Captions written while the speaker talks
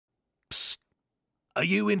Psst. Are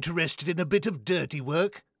you interested in a bit of dirty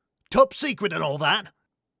work? Top secret and all that?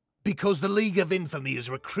 Because the League of Infamy is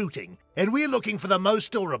recruiting, and we're looking for the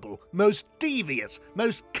most horrible, most devious,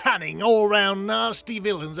 most cunning, all-round nasty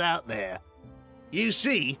villains out there. You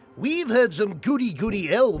see, we've heard some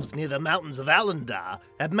goody-goody elves near the mountains of Alandar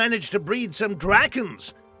have managed to breed some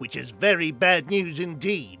dragons, which is very bad news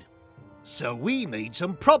indeed. So we need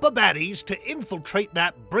some proper baddies to infiltrate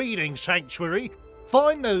that breeding sanctuary,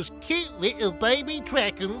 find those cute little baby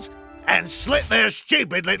dragons, and slit their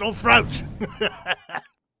stupid little throats.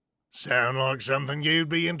 Sound like something you'd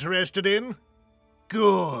be interested in?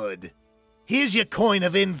 Good. Here's your coin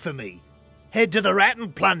of infamy. Head to the Rat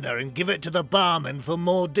and Plunder and give it to the barman for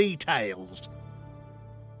more details.